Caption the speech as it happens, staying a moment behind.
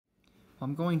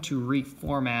I'm going to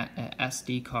reformat an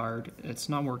SD card. It's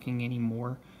not working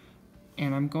anymore.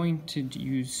 And I'm going to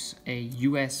use a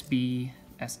USB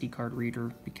SD card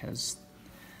reader because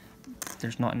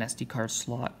there's not an SD card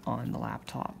slot on the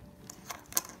laptop.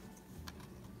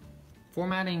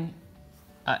 Formatting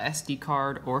a SD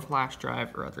card or flash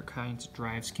drive or other kinds of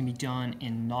drives can be done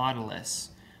in Nautilis.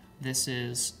 This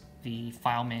is the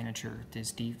file manager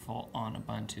that's default on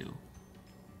Ubuntu.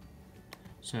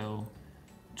 So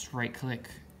just right click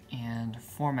and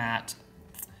format.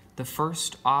 The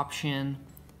first option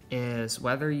is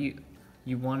whether you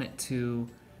want it to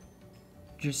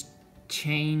just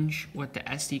change what the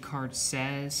SD card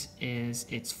says is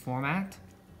its format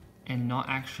and not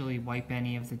actually wipe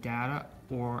any of the data,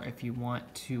 or if you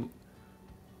want to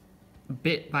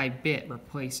bit by bit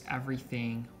replace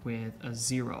everything with a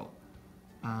 0.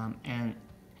 And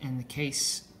in the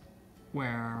case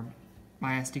where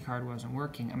my SD card wasn't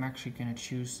working, I'm actually going to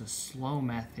choose the slow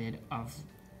method of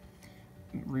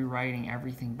rewriting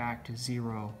everything back to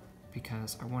 0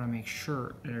 because I want to make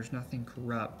sure that there's nothing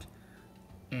corrupt.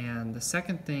 And the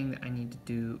second thing that I need to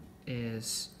do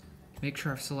is make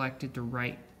sure I've selected the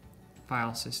right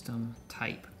file system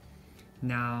type.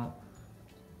 Now,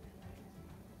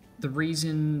 the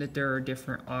reason that there are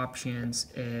different options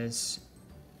is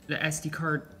the SD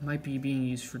card might be being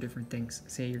used for different things.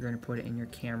 Say you're going to put it in your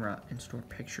camera and store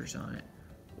pictures on it,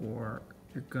 or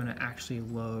you're going to actually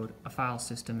load a file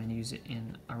system and use it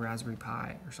in a Raspberry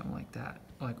Pi or something like that,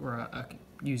 or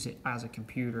use it as a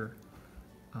computer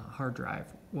hard drive.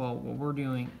 Well, what we're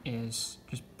doing is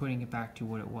just putting it back to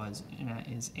what it was, and that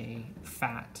is a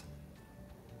FAT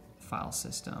file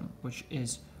system, which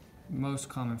is most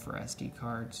common for SD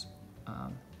cards.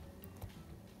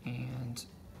 And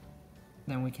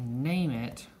then we can name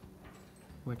it,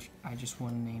 which I just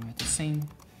want to name it the same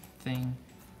thing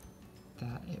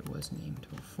that it was named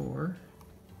before,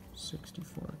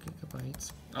 64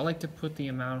 gigabytes. I like to put the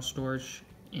amount of storage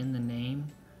in the name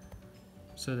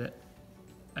so that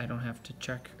I don't have to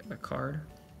check the card.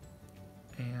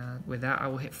 And with that, I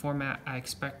will hit format. I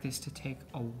expect this to take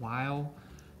a while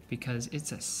because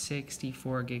it's a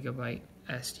 64 gigabyte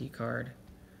SD card.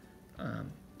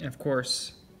 And of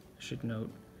course, I should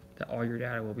note that all your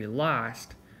data will be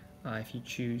lost if you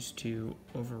choose to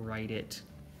overwrite it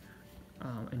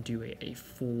and do a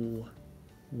full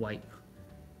wipe,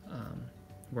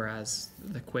 whereas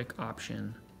the quick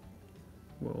option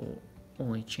will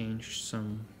only change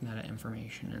some meta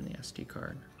information in the SD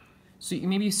card. So you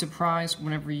may be surprised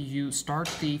whenever you start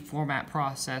the format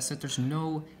process that there's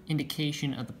no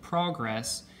indication of the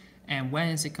progress and when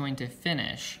is it going to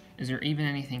finish. Is there even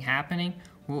anything happening?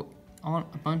 Well, on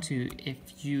Ubuntu, if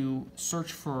you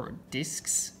search for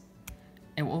disks,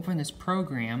 it will open this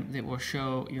program that will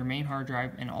show your main hard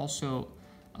drive and also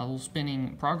a little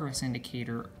spinning progress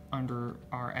indicator under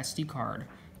our SD card.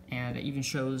 And it even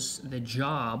shows the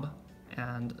job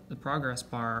and the progress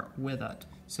bar with it.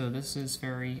 So this is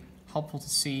very helpful to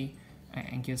see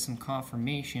and gives some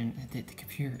confirmation that the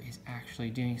computer is actually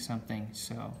doing something.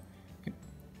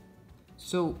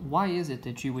 So why is it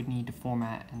that you would need to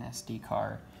format an SD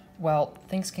card? Well,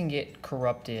 things can get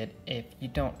corrupted if you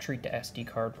don't treat the SD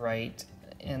card right,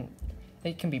 and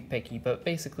it can be picky, but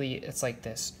basically it's like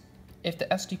this. If the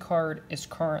SD card is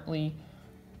currently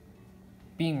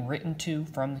being written to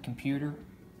from the computer,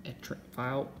 a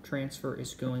file transfer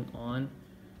is going on,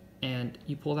 and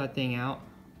you pull that thing out,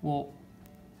 well,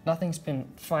 nothing's been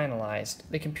finalized.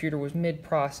 The computer was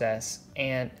mid-process,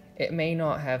 and it may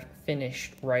not have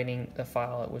finished writing the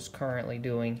file it was currently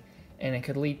doing, and it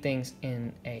could leave things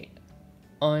in a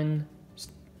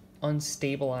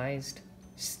unstabilized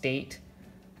state,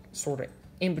 sort of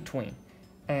in between,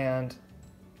 and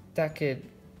that could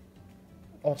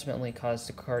ultimately cause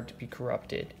the card to be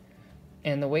corrupted.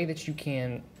 And the way that you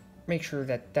can make sure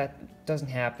that that doesn't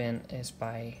happen is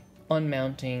by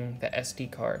unmounting the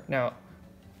SD card. Now,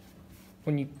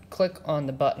 when you click on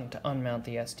the button to unmount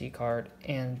the SD card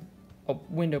and a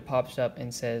window pops up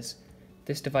and says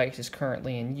this device is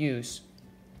currently in use,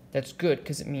 that's good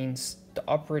because it means the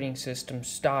operating system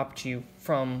stopped you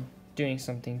from doing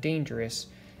something dangerous,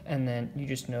 and then you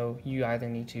just know you either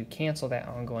need to cancel that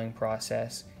ongoing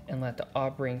process and let the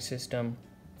operating system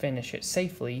finish it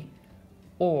safely,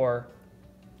 or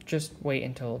just wait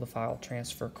until the file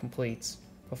transfer completes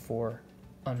before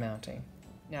unmounting.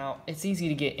 Now, it's easy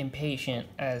to get impatient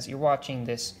as you're watching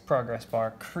this progress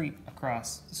bar creep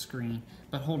across the screen,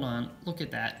 but hold on, look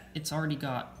at that. It's already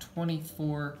got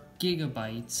 24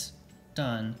 gigabytes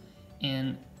done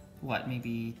in, what,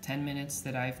 maybe 10 minutes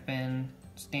that I've been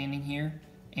standing here,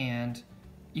 and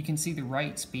you can see the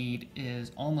write speed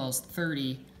is almost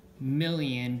 30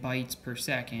 million bytes per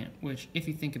second, which, if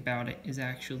you think about it, is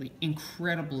actually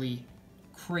incredibly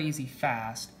crazy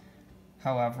fast.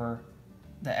 However,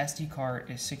 the SD card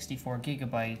is 64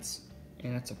 gigabytes,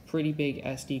 and it's a pretty big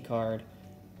SD card,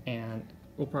 and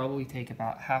will probably take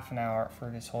about half an hour for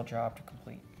this whole job to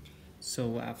complete.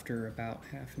 So after about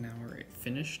half an hour it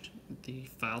finished, the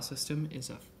file system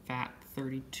is a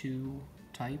FAT32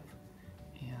 type,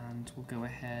 and we'll go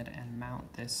ahead and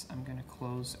mount this. I'm going to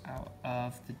close out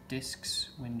of the disks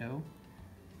window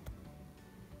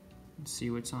and see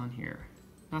what's on here.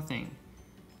 Nothing.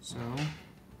 So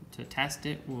to test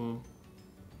it, we'll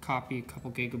copy a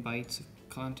couple gigabytes of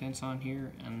contents on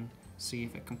here and see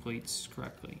if it completes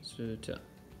correctly. So to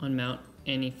unmount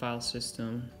any file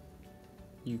system,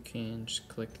 you can just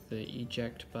click the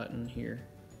eject button here.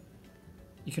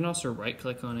 You can also right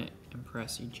click on it and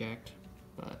press eject,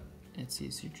 but it's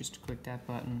easier just to click that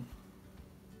button.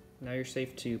 Now you're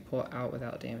safe to pull it out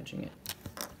without damaging it.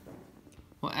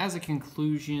 Well, as a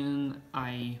conclusion,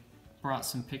 I brought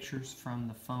some pictures from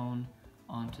the phone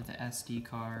onto the SD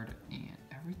card, and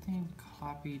everything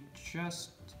copied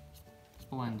just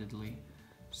splendidly.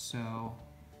 So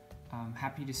I'm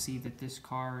happy to see that this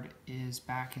card is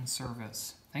back in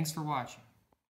service. Thanks for watching.